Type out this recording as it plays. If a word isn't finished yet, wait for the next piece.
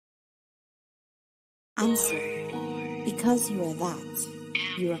Answer, because you are that,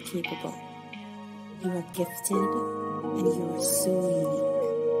 you are capable, you are gifted, and you are so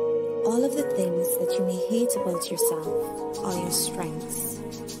unique. All of the things that you may hate about yourself are your strengths.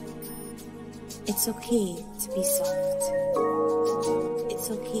 It's okay to be soft.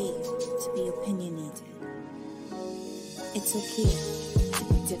 It's okay to be opinionated. It's okay to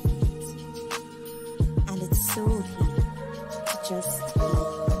be different. And it's so okay to just be you.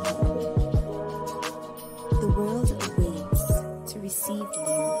 The world awaits to receive you.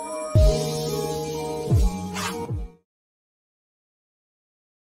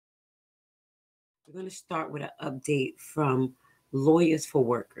 We're going to start with an update from Lawyers for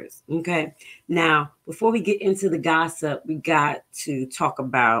Workers. Okay. Now, before we get into the gossip, we got to talk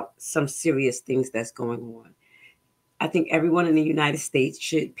about some serious things that's going on. I think everyone in the United States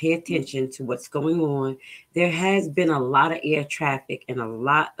should pay attention to what's going on. There has been a lot of air traffic and a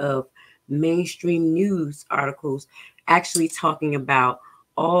lot of mainstream news articles actually talking about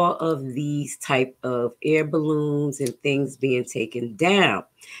all of these type of air balloons and things being taken down.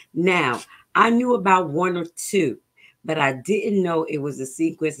 Now, I knew about one or two, but I didn't know it was a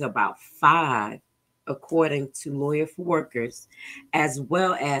sequence of about 5, according to Lawyer for Workers, as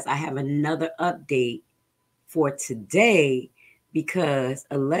well as I have another update for today because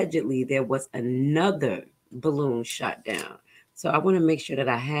allegedly there was another balloon shot down. So I want to make sure that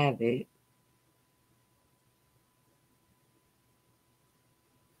I have it.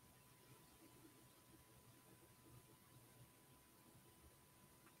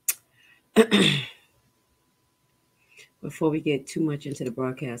 Before we get too much into the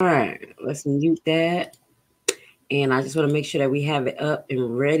broadcast. All right, let's mute that. And I just want to make sure that we have it up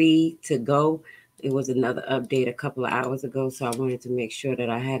and ready to go. It was another update a couple of hours ago, so I wanted to make sure that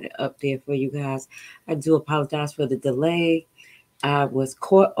I had it up there for you guys. I do apologize for the delay. I was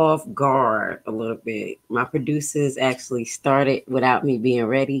caught off guard a little bit. My producers actually started without me being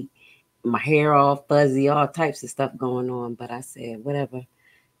ready. My hair all fuzzy, all types of stuff going on. But I said, whatever.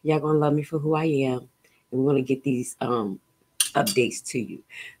 Y'all going to love me for who I am. And we're going to get these updates to you.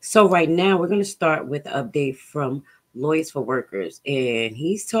 So right now, we're going to start with the update from Lawyers for Workers. And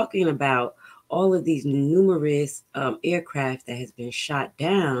he's talking about all of these numerous aircraft that has been shot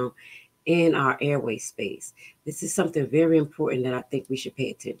down in our airway space. This is something very important that I think we should pay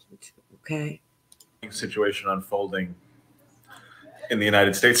attention to, okay? Situation unfolding in the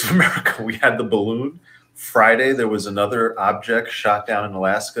United States of America. We had the balloon. Friday, there was another object shot down in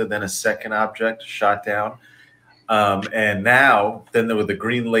Alaska, then a second object shot down. And now, then there were the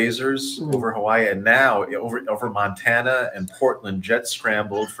green lasers over Hawaii, and now over Montana and Portland, jet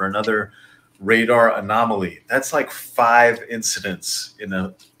scrambled for another radar anomaly. That's like 5 incidents in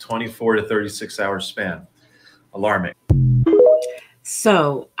a 24 to 36 hour span. Alarming.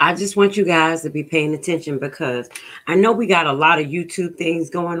 So I just want you guys to be paying attention because I know we got a lot of YouTube things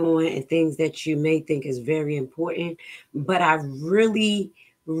going on and things that you may think is very important, but I really,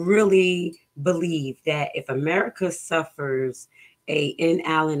 really believe that if America suffers an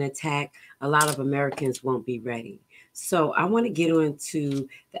Allen attack, a lot of Americans won't be ready. So I want to get into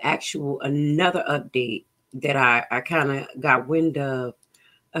the actual another update that I kind of got wind of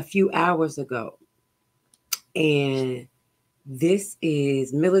a few hours ago. And this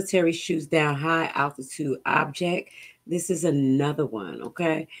is military shoots down high altitude object. This is another one.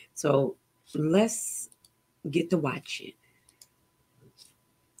 Okay. So let's get to watching.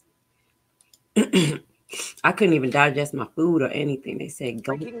 I couldn't even digest my food or anything. They said,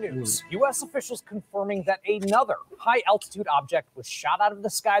 go. Breaking news. U.S. officials confirming that another high-altitude object was shot out of the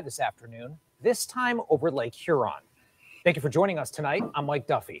sky this afternoon, this time over Lake Huron. Thank you for joining us tonight. I'm Mike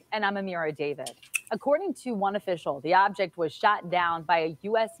Duffy. And I'm Amira David. According to one official, the object was shot down by a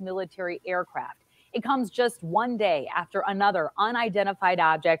U.S. military aircraft. It comes just one day after another unidentified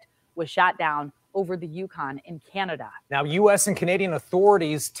object was shot down over the Yukon in Canada. Now, U.S. and Canadian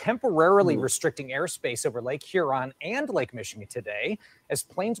authorities temporarily restricting airspace over Lake Huron and Lake Michigan today as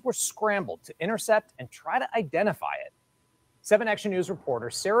planes were scrambled to intercept and try to identify it. 7 Action News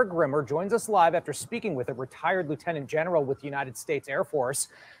reporter Sarah Grimmer joins us live after speaking with a retired lieutenant general with the United States Air Force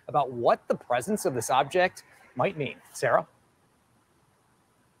about what the presence of this object might mean. Sarah?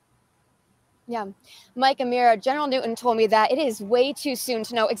 Yeah. Mike, Amira, General Newton told me that it is way too soon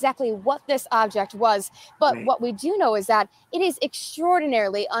to know exactly what this object was. But what we do know is that it is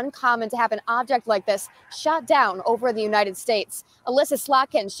extraordinarily uncommon to have an object like this shot down over the United States. Alyssa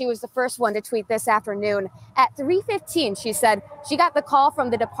Slotkin, she was the first one to tweet this afternoon. At 3:15, she said she got the call from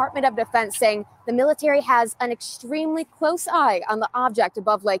the Department of Defense saying the military has an extremely close eye on the object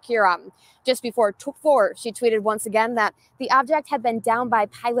above Lake Huron. Just before 4, she tweeted once again that the object had been downed by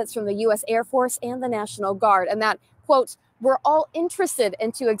pilots from the U.S. Air Force and the National Guard, and that, quote, "We're all interested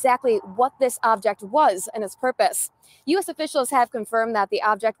into exactly what this object was and its purpose." U.S. officials have confirmed that the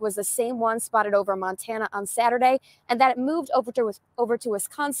object was the same one spotted over Montana on Saturday, and that it moved over to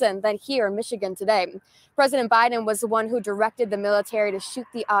Wisconsin, then here in Michigan today. President Biden was the one who directed the military to shoot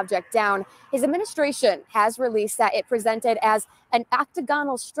the object down. His administration has released that it presented as an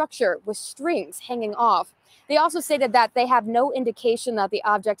octagonal structure with strings hanging off. They also stated that they have no indication that the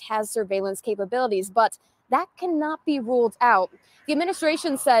object has surveillance capabilities, but that cannot be ruled out. The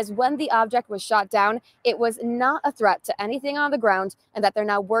administration says when the object was shot down, it was not a threat to anything on the ground, and that they're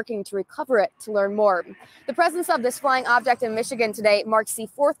now working to recover it to learn more. The presence of this flying object in Michigan today marks the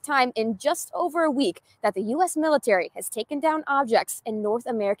 4th time in just over a week that the U.S. military has taken down objects in North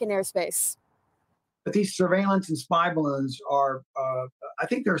American airspace. But these surveillance and spy balloons are, I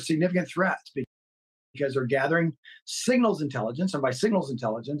think they're significant threats because they're gathering signals intelligence, and by signals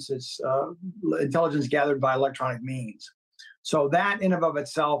intelligence, it's intelligence gathered by electronic means. So that in and of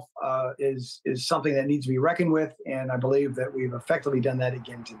itself is something that needs to be reckoned with, and I believe that we've effectively done that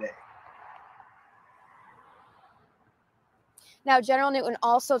again today. Now, General Newton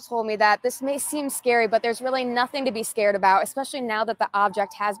also told me that this may seem scary, but there's really nothing to be scared about, especially now that the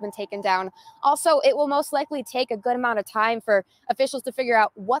object has been taken down. Also, it will most likely take a good amount of time for officials to figure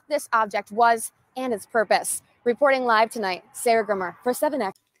out what this object was and its purpose. Reporting live tonight, Sarah Grimmer for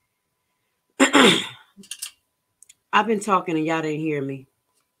 7X. I've been talking and y'all didn't hear me.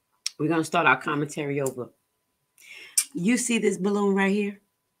 We're going to start our commentary over. You see this balloon right here?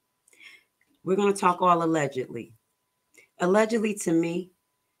 We're going to talk all allegedly. Allegedly, to me,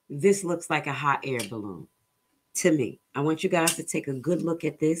 this looks like a hot air balloon. To me, I want you guys to take a good look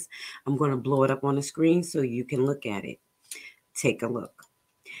at this. I'm going to blow it up on the screen so you can look at it. Take a look.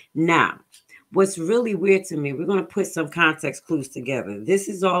 Now, what's really weird to me, we're going to put some context clues together. This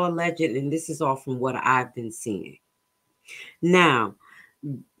is all alleged, and this is all from what I've been seeing. Now,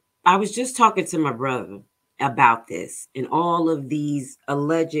 I was just talking to my brother about this and all of these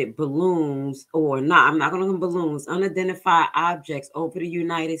alleged balloons, or not, I'm not going to call them balloons, unidentified objects over the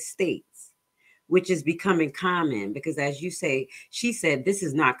United States, which is becoming common because, as you say, she said this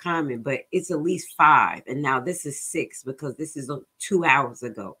is not common, but it's at least 5. And now this is 6 because this is a 2 hours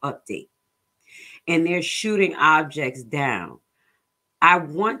ago update. And they're shooting objects down. I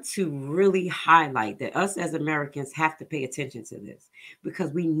want to really highlight that us as Americans have to pay attention to this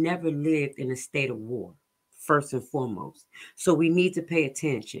because we never lived in a state of war, first and foremost. So we need to pay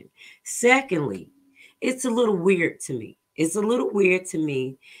attention. Secondly, it's a little weird to me. It's a little weird to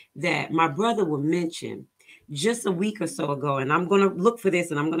me that my brother would mention just a week or so ago, and I'm going to look for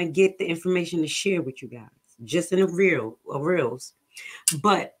this and I'm going to get the information to share with you guys, just in a reels.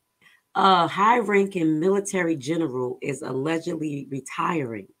 But a high-ranking military general is allegedly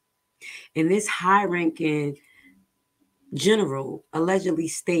retiring. And this high-ranking general allegedly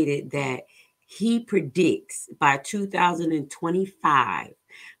stated that he predicts by 2025,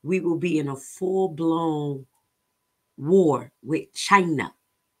 we will be in a full-blown war with China.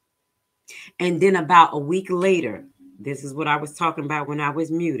 And then about a week later, this is what I was talking about when I was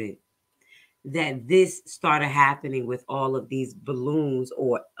muted, that this started happening with all of these balloons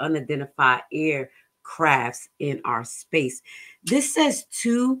or unidentified aircrafts in our space. This says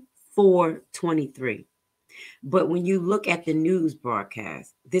 2/4/23. But when you look at the news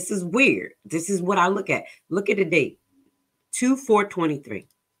broadcast, this is weird. This is what I look at. Look at the date, 2/4/23.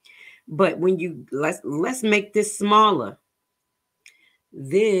 But when you let's make this smaller.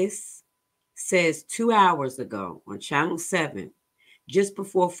 This says 2 hours ago on Channel 7. Just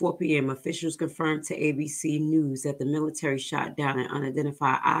before 4 p.m., officials confirmed to ABC News that the military shot down an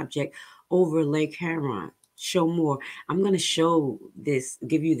unidentified object over Lake Huron. Show more. I'm going to show this,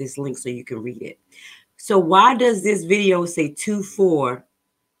 give you this link so you can read it. So why does this video say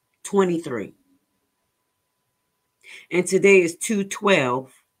 2/4/23? And today is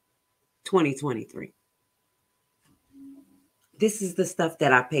 2/12/2023. This is the stuff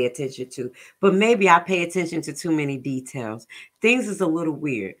that I pay attention to, but maybe I pay attention to too many details. Things is a little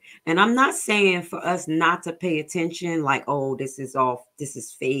weird. And I'm not saying for us not to pay attention like, oh, this is off, this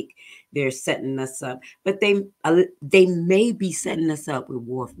is fake, they're setting us up. But they may be setting us up with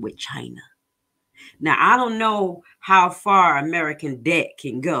war with China. Now, I don't know how far American debt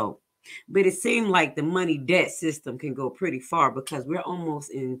can go, but it seemed like the money debt system can go pretty far because we're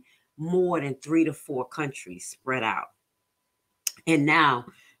almost in more than 3 to 4 countries spread out. And now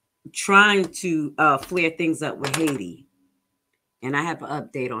trying to flare things up with Haiti. And I have an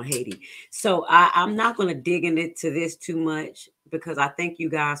update on Haiti. So I'm not going to dig into this too much because I thank you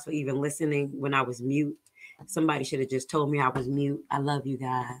guys for even listening when I was mute. Somebody should have just told me I was mute. I love you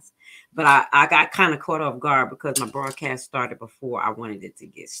guys. But I got kind of caught off guard because my broadcast started before I wanted it to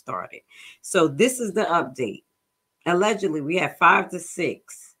get started. So this is the update. Allegedly, we have 5 to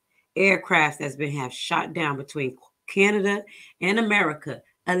 6 aircrafts that's been shot down between Canada and America.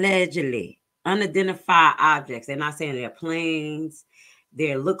 Allegedly. Unidentified objects. They're not saying they're planes.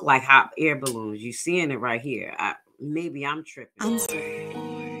 They look like hot air balloons. You're seeing it right here. Maybe I'm tripping. Answer.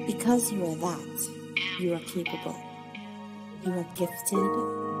 Because you are that, you are capable. You are gifted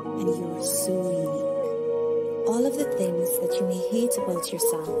and you are so unique. All of the things that you may hate about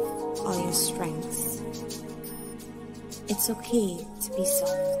yourself are your strengths. It's okay to be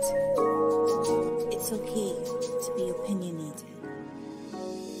soft. It's okay to be opinionated.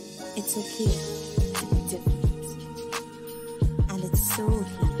 It's okay